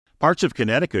Parts of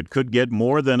Connecticut could get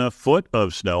more than a foot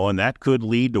of snow, and that could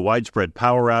lead to widespread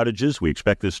power outages. We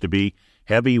expect this to be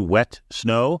heavy, wet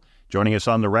snow. Joining us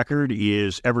on the record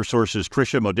is Eversource's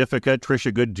Tricia Modifica.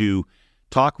 Tricia, good to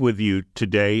talk with you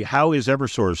today. How is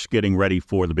Eversource getting ready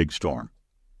for the big storm?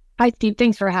 Hi, Steve.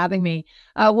 Thanks for having me.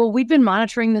 We've been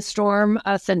monitoring the storm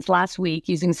since last week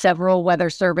using several weather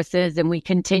services, and we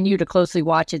continue to closely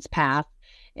watch its path.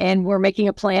 And we're making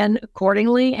a plan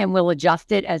accordingly, and we'll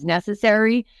adjust it as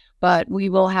necessary. But we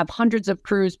will have hundreds of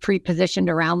crews pre-positioned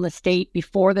around the state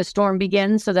before the storm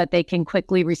begins so that they can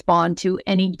quickly respond to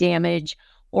any damage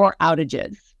or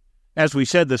outages. As we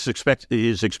said, this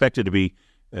is expected to be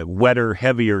wetter,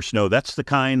 heavier snow. That's the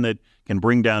kind that can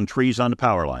bring down trees onto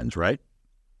power lines, right?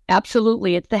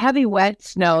 Absolutely. It's the heavy, wet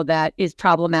snow that is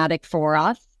problematic for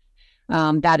us.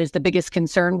 That is the biggest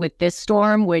concern with this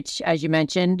storm, which, as you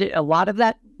mentioned, a lot of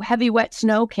that heavy, wet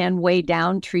snow can weigh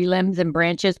down tree limbs and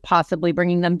branches, possibly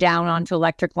bringing them down onto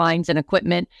electric lines and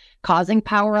equipment, causing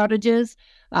power outages.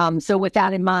 So with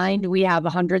that in mind, we have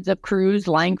hundreds of crews,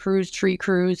 line crews, tree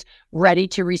crews, ready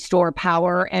to restore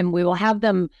power, and we will have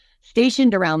them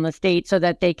stationed around the state so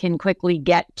that they can quickly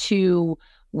get to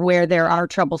where there are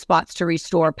trouble spots to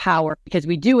restore power, because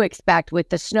we do expect with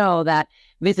the snow that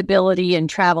visibility and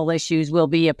travel issues will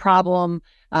be a problem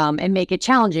and make it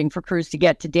challenging for crews to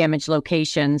get to damaged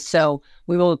locations. So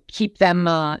we will keep them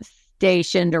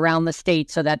stationed around the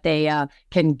state so that they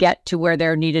can get to where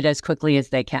they're needed as quickly as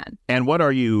they can. And what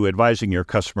are you advising your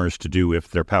customers to do if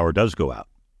their power does go out?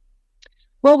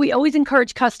 Well, we always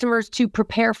encourage customers to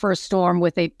prepare for a storm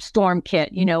with a storm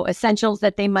kit, essentials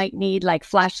that they might need like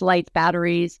flashlights,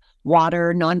 batteries,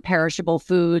 water, non-perishable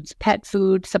foods, pet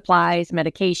food, supplies,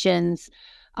 medications.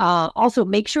 Also,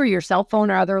 make sure your cell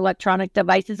phone or other electronic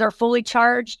devices are fully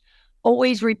charged.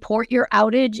 Always report your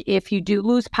outage. If you do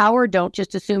lose power, don't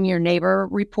just assume your neighbor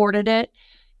reported it.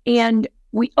 And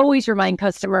we always remind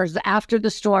customers after the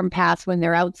storm passed, when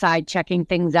they're outside checking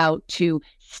things out, to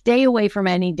stay away from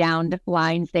any downed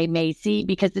lines they may see,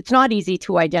 because it's not easy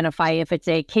to identify if it's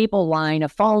a cable line, a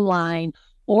phone line,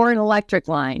 or an electric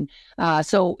line.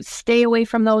 So stay away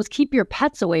from those. Keep your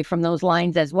pets away from those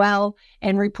lines as well,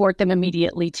 and report them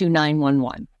immediately to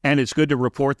 911. And it's good to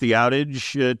report the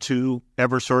outage to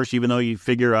Eversource, even though you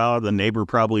figure out the neighbor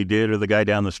probably did or the guy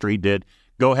down the street did.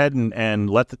 Go ahead and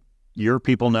let your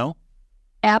people know.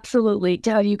 Absolutely.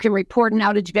 You can report an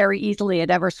outage very easily at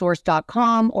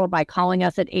eversource.com or by calling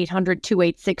us at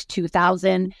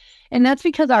 800-286-2000. And that's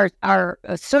because our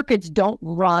circuits don't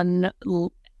run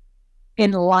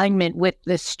in alignment with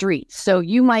the streets. So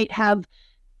you might have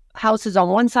houses on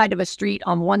one side of a street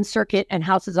on one circuit and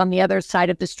houses on the other side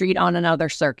of the street on another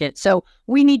circuit. So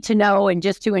we need to know, and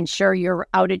just to ensure your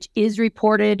outage is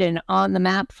reported and on the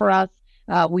map for us,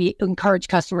 we encourage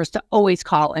customers to always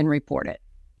call and report it.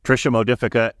 Tricia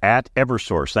Modifica at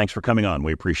Eversource. Thanks for coming on.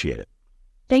 We appreciate it.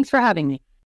 Thanks for having me.